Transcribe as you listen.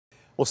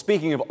Well,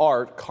 speaking of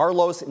art,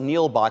 Carlos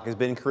Neilbock has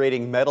been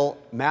creating metal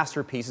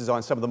masterpieces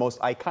on some of the most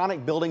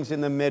iconic buildings in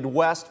the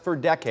Midwest for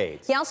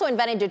decades. He also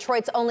invented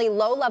Detroit's only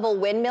low-level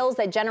windmills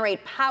that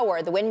generate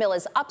power. The windmill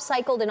is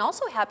upcycled and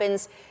also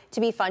happens to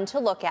be fun to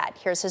look at.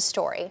 Here's his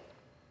story.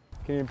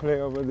 Can you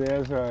play over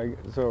there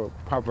so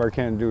Papa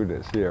can do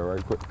this here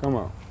right quick? Come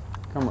on,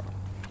 come on.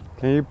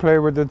 Can you play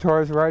with the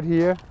toys right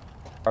here?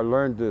 I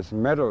learned this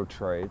metal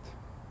trade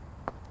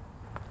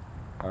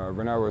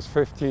when I was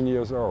 15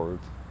 years old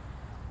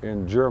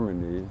in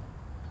Germany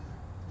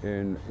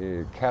in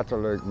a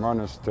Catholic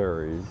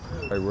monastery.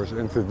 I was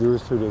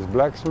introduced to this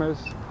blacksmith,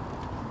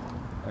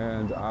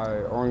 and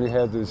I only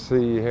had to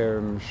see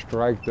him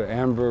strike the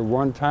amber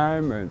one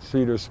time and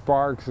see the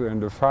sparks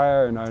and the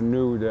fire, and I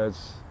knew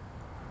that's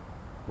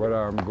what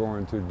I'm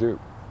going to do.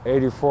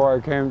 '84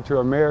 I came to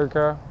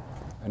America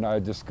and I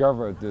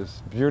discovered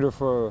this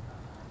beautiful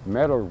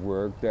metal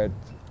work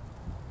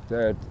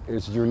that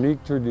is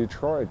unique to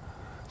Detroit.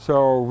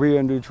 So we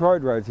in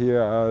Detroit right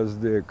here, as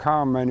the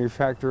car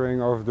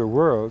manufacturing of the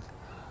world,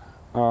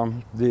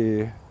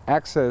 the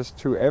access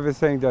to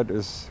everything that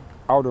is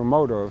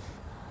automotive,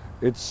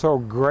 it's so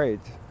great.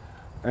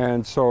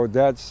 And so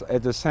that's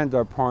at the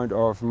center point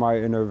of my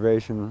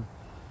innovation.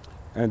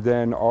 And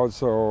then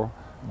also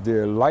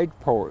the light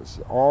poles,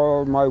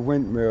 all my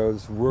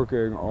windmills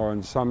working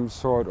on some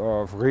sort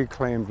of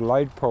reclaimed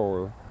light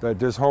pole. That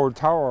this whole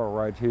tower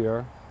right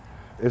here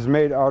is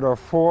made out of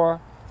 4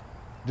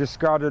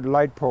 discarded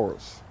light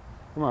poles.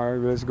 Come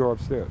on, let's go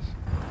upstairs.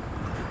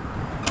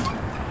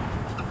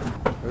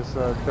 It's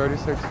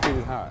 36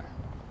 feet high.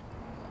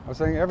 I was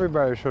saying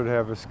everybody should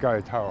have a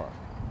sky tower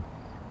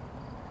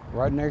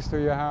right next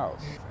to your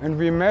house. And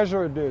we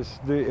measure this,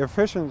 the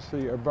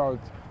efficiency,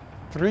 about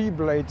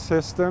 3-blade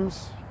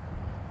systems.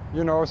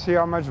 You know, see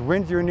how much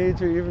wind you need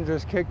to even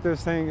just kick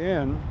this thing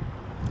in,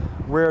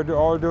 where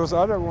all those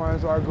other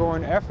ones are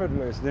going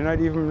effortless. They're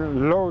not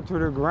even low to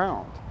the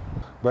ground.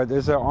 But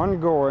it's an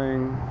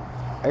ongoing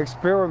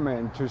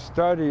experiment to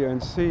study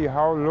and see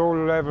how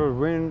low-level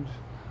wind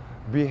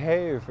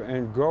behave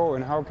and go,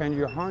 and how can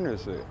you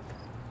harness it.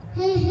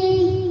 Hey,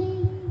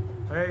 hey.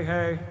 Hey,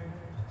 hey.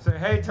 Say,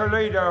 hey,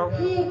 Toledo.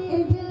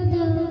 Hey,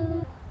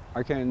 Toledo.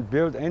 I can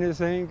build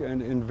anything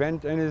and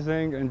invent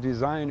anything and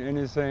design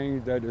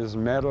anything that is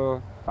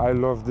metal. I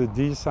love the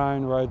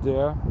design right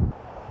there.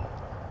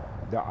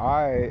 The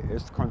eye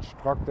is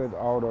constructed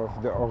out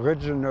of the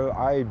original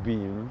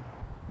I-beam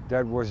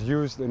that was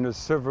used in the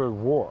Civil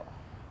War.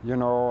 You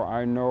know,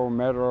 I know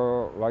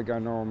metal like I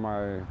know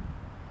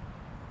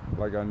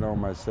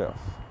myself.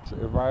 So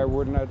if I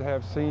would not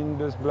have seen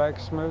this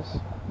blacksmith,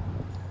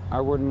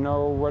 I wouldn't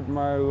know what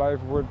my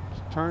life would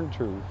turn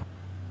to.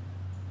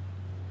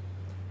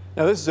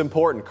 Now, this is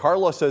important.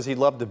 Carlos says he'd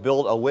love to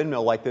build a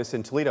windmill like this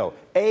in Toledo.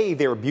 A,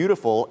 they're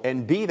beautiful,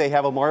 and B, they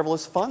have a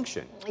marvelous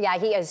function. Yeah,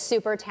 he is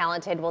super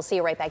talented. We'll see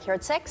you right back here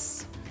at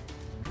 6.